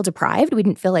didn't feel deprived. We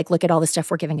didn't feel like, look at all the stuff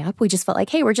we're giving up. We just felt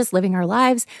like, hey, we're just living our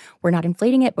lives. We're not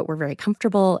inflating it, but we're very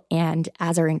comfortable. And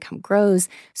as our income grows,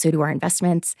 so do our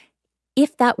investments.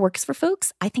 If that works for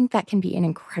folks, I think that can be an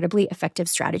incredibly effective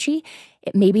strategy.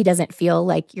 It maybe doesn't feel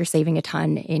like you're saving a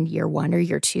ton in year 1 or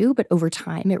year 2, but over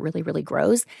time, it really, really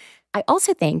grows. I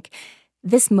also think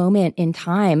this moment in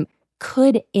time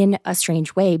could, in a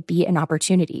strange way, be an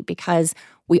opportunity because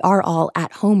we are all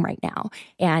at home right now,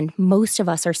 and most of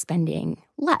us are spending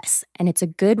less. And it's a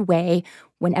good way,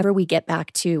 whenever we get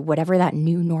back to whatever that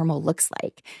new normal looks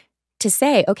like, to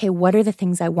say, okay, what are the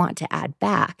things I want to add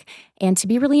back? And to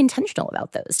be really intentional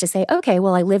about those, to say, okay,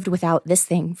 well, I lived without this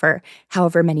thing for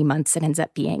however many months it ends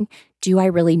up being. Do I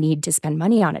really need to spend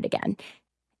money on it again?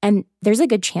 And there's a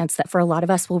good chance that for a lot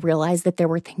of us, we'll realize that there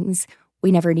were things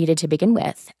we never needed to begin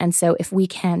with. And so if we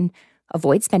can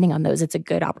avoid spending on those, it's a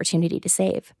good opportunity to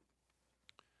save.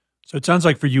 So it sounds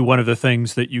like for you, one of the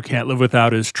things that you can't live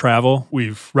without is travel.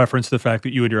 We've referenced the fact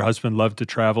that you and your husband love to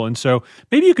travel. And so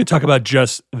maybe you could talk about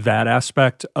just that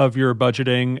aspect of your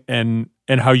budgeting and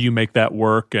how you make that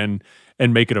work and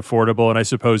make it affordable. And I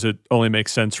suppose it only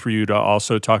makes sense for you to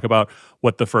also talk about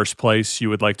what the first place you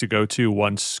would like to go to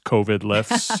once COVID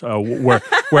lifts,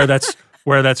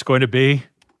 where that's going to be.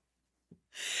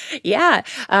 Yeah.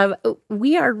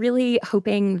 We are really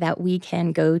hoping that we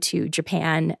can go to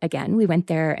Japan again. We went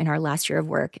there in our last year of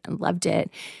work and loved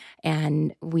it.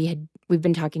 And we've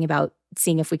been talking about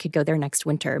seeing if we could go there next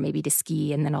winter, maybe to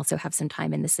ski and then also have some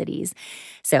time in the cities.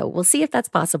 So we'll see if that's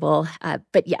possible.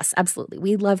 But yes, absolutely.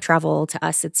 We love travel. To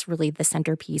us, it's really the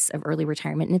centerpiece of early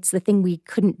retirement. And it's the thing we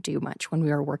couldn't do much when we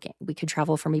were working. We could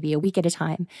travel for maybe a week at a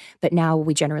time, but now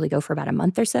we generally go for about a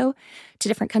month or so to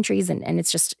different countries. And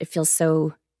it feels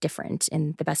so different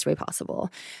in the best way possible.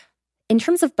 In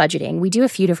terms of budgeting, we do a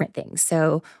few different things.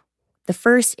 So the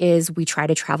first is we try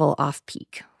to travel off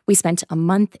peak. We spent a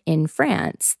month in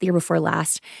France the year before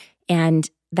last, and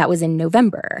that was in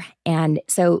November. And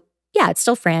so, yeah, it's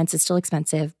still France, it's still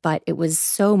expensive, but it was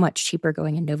so much cheaper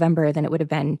going in November than it would have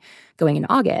been going in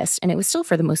August. And it was still,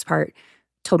 for the most part,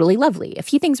 totally lovely. A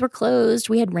few things were closed.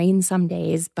 We had rain some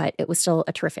days, but it was still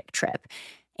a terrific trip.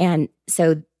 And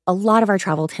so a lot of our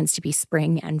travel tends to be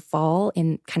spring and fall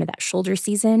in kind of that shoulder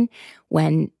season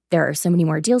when there are so many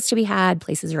more deals to be had,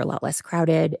 places are a lot less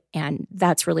crowded, and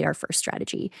that's really our first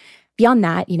strategy. Beyond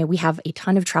that, we have a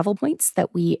ton of travel points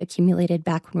that we accumulated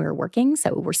back when we were working.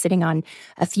 So we're sitting on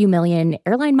a few million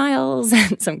airline miles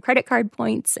and some credit card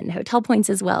points and hotel points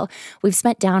as well. We've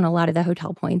spent down a lot of the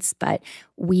hotel points, but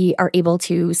we are able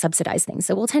to subsidize things.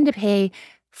 So we'll tend to pay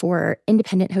for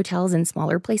independent hotels in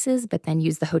smaller places, but then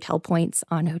use the hotel points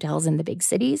on hotels in the big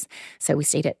cities. So we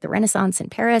stayed at the Renaissance in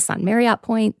Paris on Marriott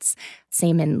points,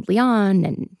 same in Lyon,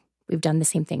 and we've done the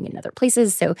same thing in other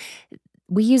places. So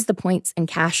we use the points and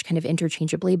cash kind of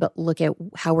interchangeably, but look at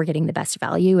how we're getting the best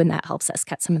value, and that helps us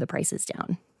cut some of the prices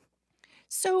down.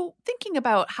 So thinking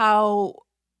about how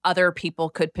other people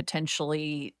could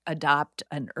potentially adopt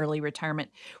an early retirement,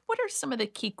 what are some of the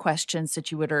key questions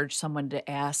that you would urge someone to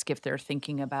ask if they're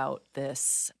thinking about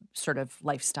this sort of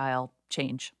lifestyle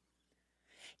change?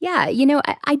 Yeah,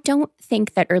 I don't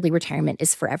think that early retirement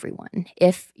is for everyone.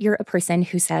 If you're a person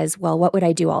who says, well, what would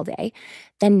I do all day?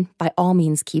 Then by all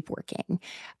means, keep working.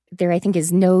 There, I think,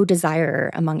 is no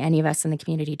desire among any of us in the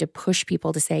community to push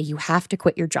people to say you have to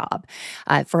quit your job.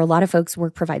 For a lot of folks,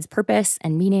 work provides purpose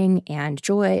and meaning and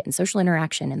joy and social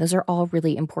interaction. And those are all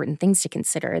really important things to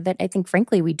consider that I think,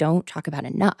 frankly, we don't talk about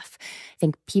enough. I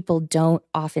think people don't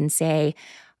often say,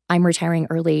 I'm retiring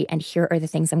early and here are the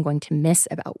things I'm going to miss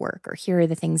about work, or here are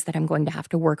the things that I'm going to have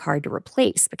to work hard to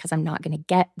replace because I'm not going to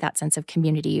get that sense of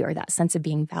community or that sense of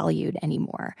being valued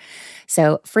anymore.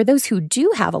 So for those who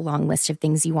do have a long list of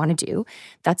things you want to do,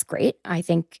 that's great. I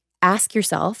think ask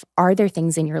yourself, are there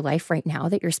things in your life right now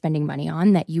that you're spending money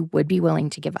on that you would be willing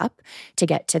to give up to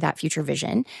get to that future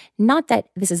vision? Not that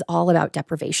this is all about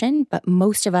deprivation, but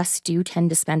most of us do tend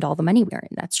to spend all the money we earn.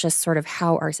 That's just sort of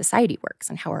how our society works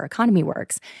and how our economy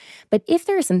works. But if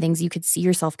there are some things you could see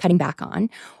yourself cutting back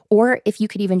on, or if you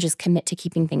could even just commit to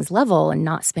keeping things level and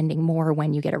not spending more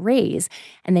when you get a raise,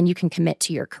 and then you can commit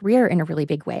to your career in a really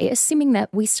big way, assuming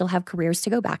that we still have careers to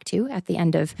go back to at the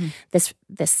end of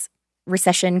this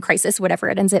recession, crisis, whatever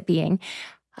it ends up being.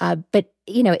 But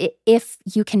if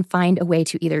you can find a way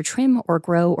to either trim or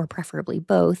grow, or preferably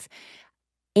both,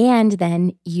 and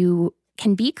then you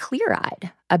can be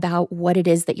clear-eyed about what it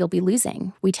is that you'll be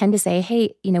losing. We tend to say,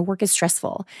 hey, work is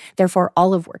stressful, therefore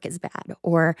all of work is bad,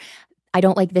 or I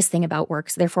don't like this thing about work,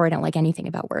 so therefore I don't like anything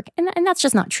about work. And that's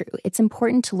just not true. It's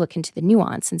important to look into the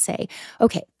nuance and say,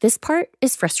 okay, this part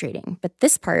is frustrating, but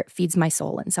this part feeds my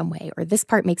soul in some way, or this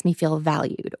part makes me feel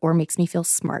valued, or makes me feel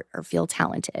smart, or feel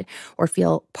talented, or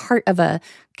feel part of a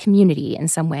community in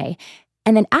some way.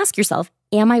 And then ask yourself,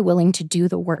 am I willing to do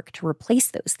the work to replace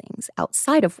those things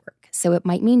outside of work? So it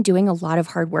might mean doing a lot of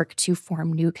hard work to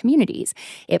form new communities.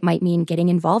 It might mean getting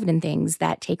involved in things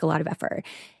that take a lot of effort.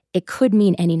 It could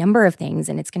mean any number of things,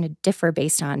 and it's going to differ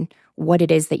based on what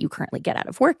it is that you currently get out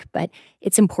of work. But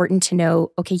it's important to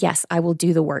know, okay, yes, I will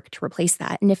do the work to replace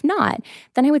that. And if not,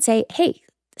 then I would say, hey,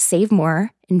 save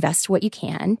more, invest what you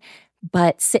can,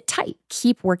 but sit tight.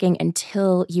 Keep working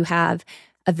until you have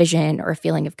a vision or a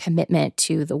feeling of commitment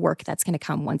to the work that's going to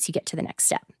come once you get to the next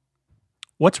step.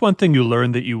 What's one thing you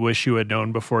learned that you wish you had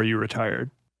known before you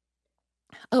retired?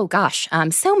 Oh gosh,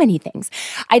 so many things.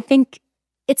 I think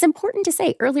it's important to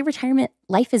say early retirement,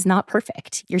 life is not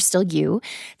perfect. You're still you.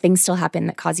 Things still happen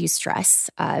that cause you stress.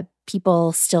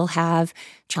 People still have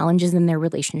challenges in their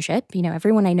relationship.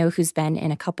 Everyone I know who's been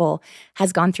in a couple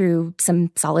has gone through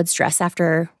some solid stress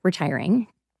after retiring,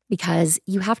 because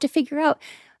you have to figure out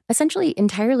essentially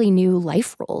entirely new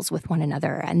life roles with one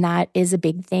another. And that is a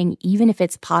big thing, even if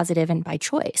it's positive and by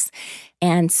choice.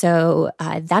 And so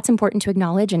that's important to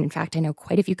acknowledge. And in fact, I know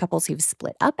quite a few couples who've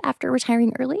split up after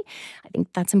retiring early. I think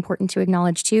that's important to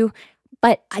acknowledge too.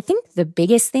 But I think the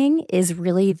biggest thing is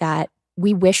really that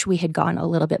we wish we had gone a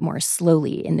little bit more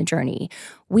slowly in the journey.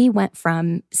 We went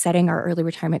from setting our early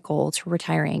retirement goal to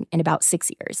retiring in about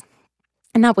 6 years.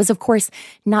 And that was, of course,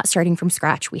 not starting from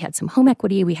scratch. We had some home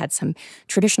equity, we had some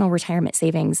traditional retirement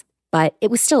savings, but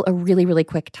it was still a really, really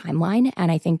quick timeline.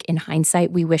 And I think in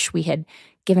hindsight, we wish we had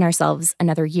given ourselves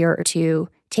another year or two,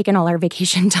 taken all our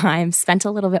vacation time, spent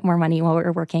a little bit more money while we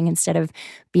were working instead of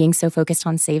being so focused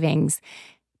on savings.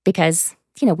 Because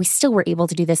we still were able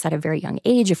to do this at a very young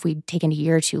age. If we'd taken a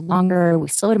year or two longer, we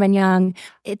still would have been young.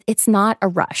 It's not a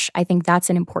rush. I think that's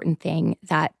an important thing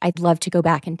that I'd love to go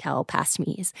back and tell past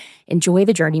me's. Enjoy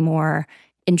the journey more.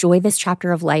 Enjoy this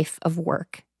chapter of life, of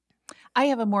work. I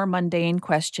have a more mundane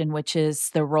question, which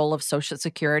is the role of Social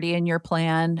Security in your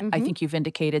plan. Mm-hmm. I think you've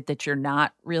indicated that you're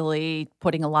not really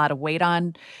putting a lot of weight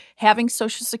on having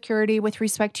Social Security with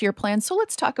respect to your plan. So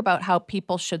let's talk about how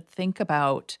people should think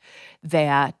about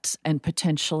that and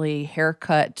potentially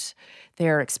haircut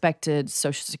their expected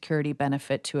Social Security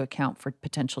benefit to account for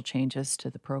potential changes to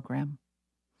the program.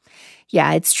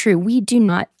 Yeah, it's true. We do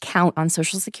not count on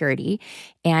Social Security.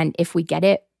 And if we get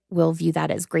it, we'll view that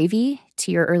as gravy.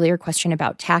 To your earlier question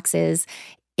about taxes,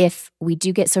 if we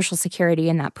do get Social Security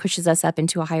and that pushes us up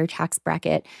into a higher tax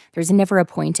bracket, there's never a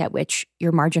point at which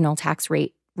your marginal tax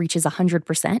rate reaches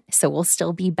 100%. So we'll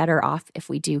still be better off if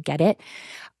we do get it.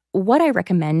 What I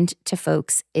recommend to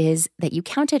folks is that you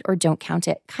count it or don't count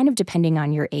it, kind of depending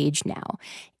on your age now.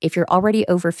 If you're already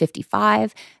over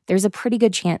 55, there's a pretty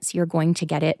good chance you're going to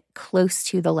get it close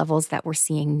to the levels that we're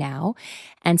seeing now.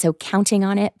 And so counting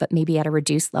on it, but maybe at a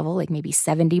reduced level, like maybe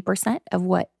 70% of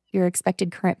what your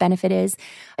expected current benefit is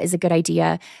a good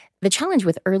idea. The challenge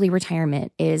with early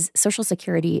retirement is Social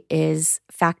Security is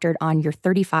factored on your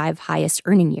 35 highest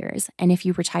earning years. And if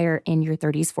you retire in your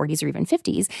 30s, 40s, or even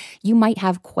 50s, you might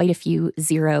have quite a few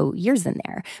 0 years in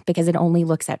there because it only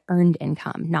looks at earned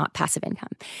income, not passive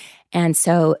income. And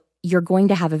so you're going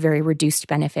to have a very reduced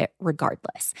benefit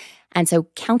regardless. And so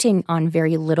counting on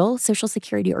very little Social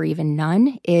Security or even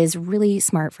none is really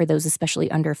smart for those especially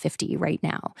under 50 right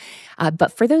now.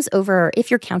 But for those over,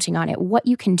 if you're counting on it, what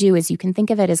you can do is you can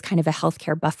think of it as kind of a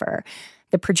healthcare buffer.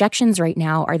 The projections right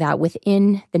now are that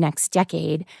within the next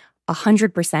decade,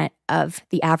 100% of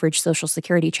the average Social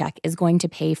Security check is going to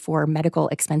pay for medical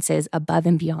expenses above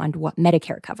and beyond what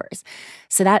Medicare covers.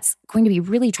 So that's going to be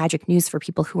really tragic news for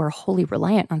people who are wholly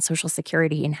reliant on Social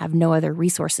Security and have no other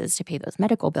resources to pay those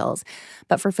medical bills.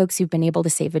 But for folks who've been able to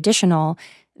save additional,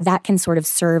 that can sort of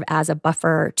serve as a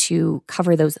buffer to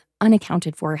cover those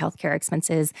unaccounted for healthcare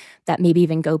expenses that maybe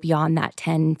even go beyond that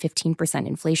 10, 15%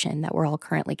 inflation that we're all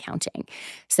currently counting.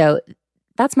 So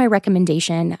that's my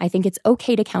recommendation. I think it's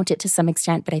okay to count it to some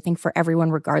extent, but I think for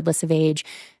everyone, regardless of age,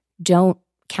 don't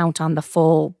count on the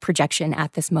full projection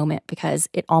at this moment because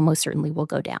it almost certainly will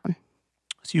go down.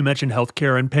 So you mentioned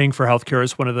healthcare, and paying for healthcare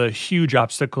is one of the huge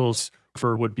obstacles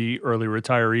for would-be early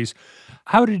retirees.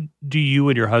 How do you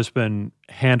and your husband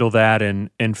handle that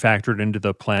and factor it into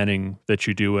the planning that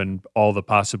you do and all the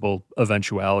possible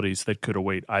eventualities that could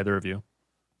await either of you?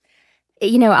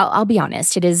 You know, I'll be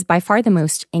honest, it is by far the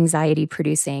most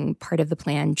anxiety-producing part of the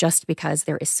plan just because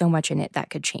there is so much in it that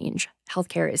could change.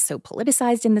 Healthcare is so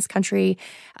politicized in this country.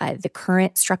 The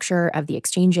current structure of the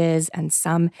exchanges and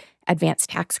some advanced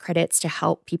tax credits to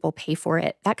help people pay for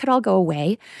it, that could all go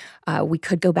away. We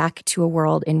could go back to a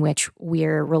world in which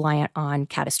we're reliant on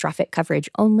catastrophic coverage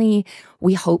only.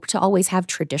 We hope to always have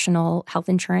traditional health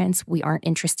insurance. We aren't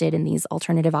interested in these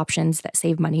alternative options that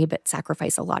save money but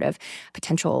sacrifice a lot of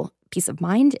potential peace of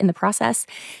mind in the process.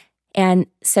 And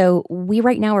so we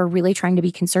right now are really trying to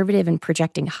be conservative and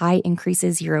projecting high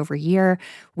increases year over year.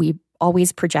 We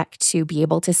always project to be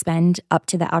able to spend up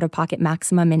to the out-of-pocket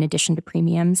maximum in addition to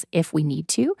premiums if we need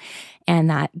to. And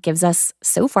that gives us,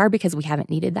 so far, because we haven't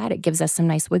needed that, it gives us some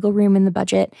nice wiggle room in the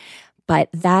budget. But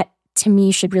that, to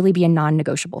me, should really be a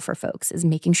non-negotiable for folks, is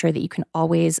making sure that you can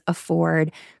always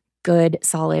afford good,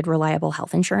 solid, reliable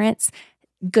health insurance.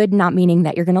 Good not meaning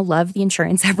that you're going to love the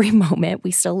insurance every moment. We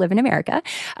still live in America,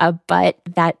 but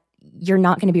that you're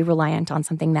not going to be reliant on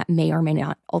something that may or may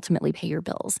not ultimately pay your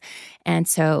bills. And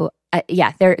so,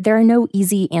 there are no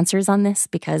easy answers on this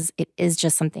because it is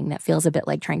just something that feels a bit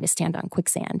like trying to stand on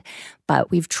quicksand.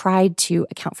 But we've tried to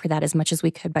account for that as much as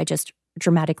we could by just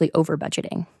dramatically over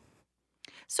budgeting.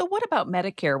 So what about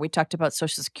Medicare? We talked about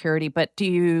Social Security, but do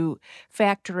you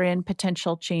factor in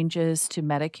potential changes to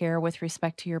Medicare with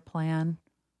respect to your plan?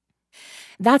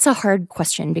 That's a hard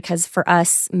question because for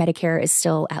us, Medicare is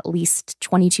still at least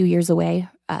 22 years away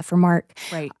for Mark.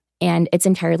 Right. And it's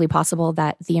entirely possible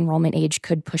that the enrollment age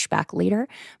could push back later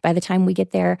by the time we get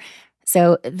there.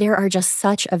 So there are just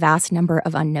such a vast number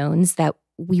of unknowns that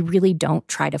we really don't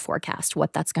try to forecast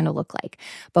what that's going to look like.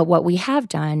 But what we have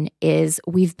done is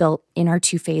we've built in our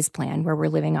two-phase plan where we're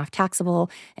living off taxable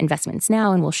investments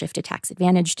now and we'll shift to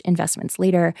tax-advantaged investments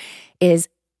later, is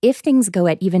if things go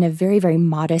at even a very, very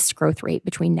modest growth rate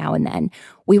between now and then,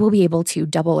 we will be able to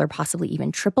double or possibly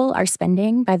even triple our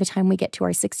spending by the time we get to our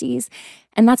 60s.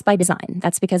 And that's by design.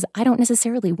 That's because I don't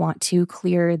necessarily want to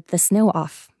clear the snow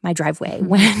off my driveway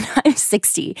when I'm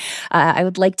 60. I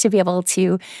would like to be able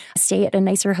to stay at a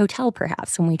nicer hotel,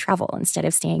 perhaps, when we travel, instead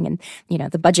of staying in,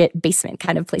 the budget basement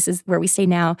kind of places where we stay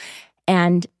now.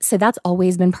 And so that's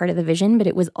always been part of the vision, but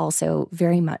it was also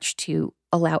very much to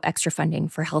allow extra funding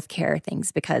for healthcare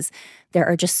things because there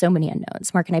are just so many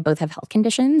unknowns. Mark and I both have health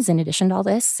conditions in addition to all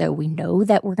this, so we know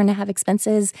that we're going to have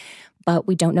expenses, but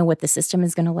we don't know what the system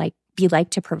is going to be like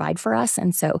to provide for us.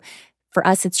 And so for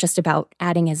us, it's just about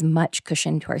adding as much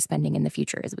cushion to our spending in the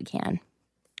future as we can.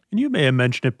 And you may have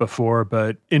mentioned it before,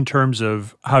 but in terms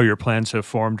of how your plans have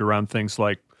formed around things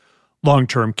like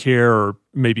long-term care, or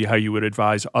maybe how you would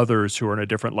advise others who are in a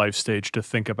different life stage to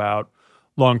think about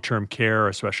long-term care,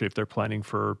 especially if they're planning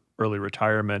for early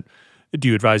retirement. Do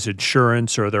you advise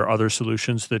insurance, or are there other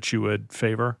solutions that you would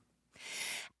favor?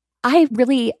 I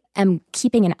really am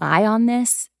keeping an eye on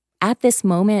this. At this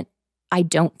moment, I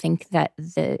don't think that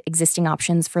the existing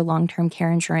options for long-term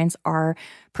care insurance are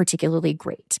particularly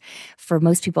great. For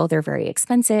most people, they're very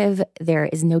expensive. There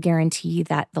is no guarantee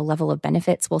that the level of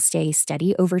benefits will stay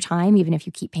steady over time, even if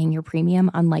you keep paying your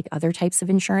premium, unlike other types of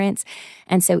insurance.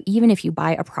 And so even if you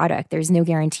buy a product, there's no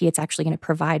guarantee it's actually going to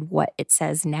provide what it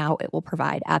says now it will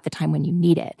provide at the time when you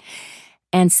need it.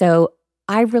 And so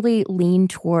I really lean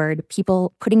toward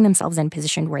people putting themselves in a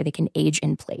position where they can age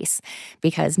in place,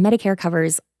 because Medicare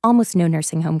covers almost no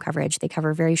nursing home coverage. They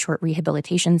cover very short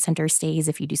rehabilitation center stays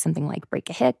if you do something like break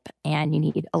a hip and you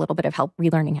need a little bit of help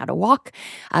relearning how to walk,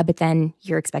 but then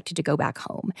you're expected to go back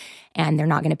home, and they're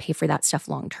not going to pay for that stuff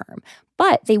long term.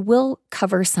 But they will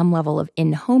cover some level of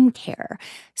in-home care.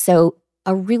 So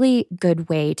a really good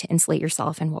way to insulate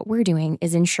yourself and what we're doing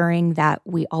is ensuring that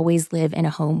we always live in a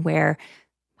home where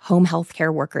home health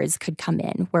care workers could come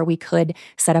in, where we could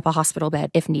set up a hospital bed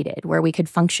if needed, where we could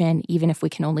function even if we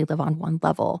can only live on one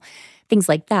level. Things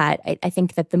like that. I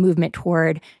think that the movement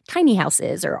toward tiny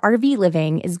houses or RV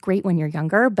living is great when you're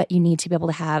younger, but you need to be able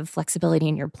to have flexibility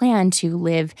in your plan to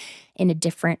live in a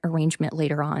different arrangement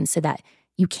later on so that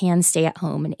you can stay at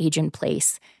home and age in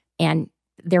place and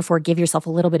therefore give yourself a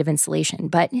little bit of insulation.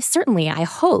 But certainly, I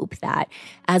hope that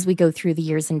as we go through the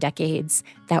years and decades,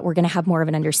 that we're going to have more of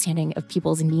an understanding of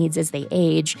people's needs as they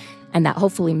age, and that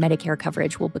hopefully Medicare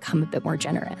coverage will become a bit more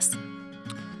generous.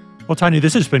 Well, Tanja,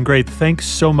 this has been great. Thanks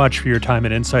so much for your time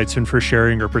and insights and for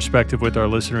sharing your perspective with our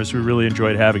listeners. We really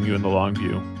enjoyed having you in the Long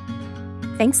View.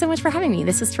 Thanks so much for having me.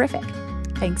 This was terrific.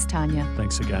 Thanks, Tanja.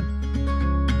 Thanks again.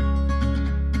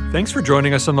 Thanks for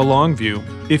joining us on The Long View.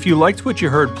 If you liked what you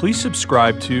heard, please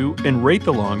subscribe to and rate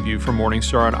The Long View from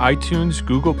Morningstar on iTunes,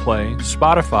 Google Play,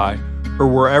 Spotify, or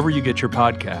wherever you get your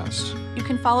podcasts. You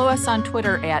can follow us on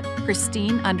Twitter at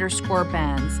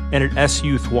Christine_Benz. And at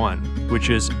SYouth1, which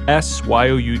is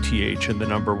SYOUTH and the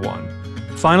number 1.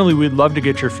 Finally, we'd love to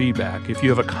get your feedback. If you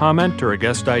have a comment or a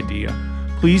guest idea,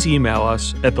 please email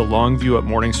us at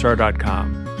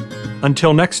thelongview@morningstar.com.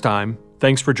 Until next time,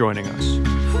 thanks for joining us.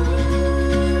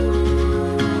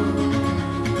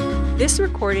 This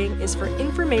recording is for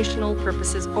informational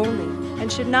purposes only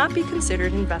and should not be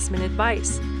considered investment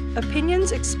advice.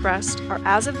 Opinions expressed are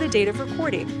as of the date of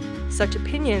recording. Such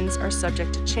opinions are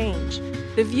subject to change.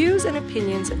 The views and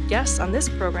opinions of guests on this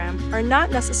program are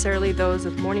not necessarily those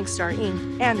of Morningstar,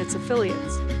 Inc. and its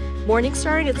affiliates.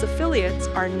 Morningstar and its affiliates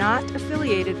are not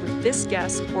affiliated with this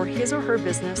guest or his or her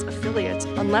business affiliates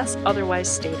unless otherwise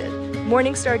stated.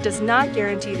 Morningstar does not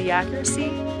guarantee the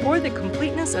accuracy or the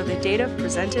completeness of the data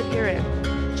presented herein.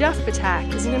 Jeff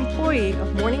Patak is an employee of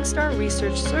Morningstar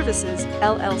Research Services,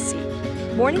 LLC.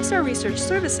 Morningstar Research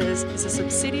Services is a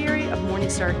subsidiary of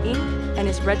Morningstar, Inc. and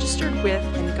is registered with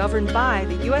and governed by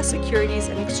the U.S. Securities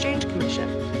and Exchange Commission.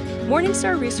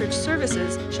 Morningstar Research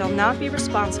Services shall not be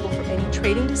responsible for any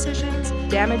trading decisions,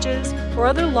 damages, or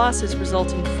other losses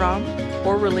resulting from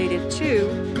or related to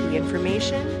the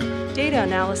information, data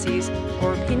analyses,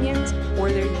 or opinions,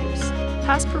 or their use.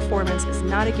 Past performance is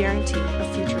not a guarantee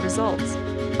of future results.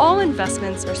 All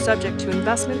investments are subject to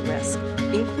investment risk,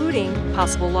 including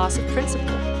possible loss of principal.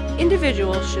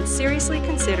 Individuals should seriously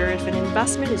consider if an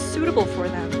investment is suitable for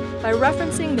them by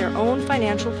referencing their own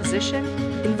financial position,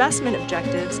 investment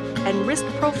objectives, and risk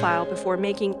profile before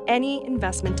making any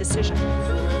investment decision.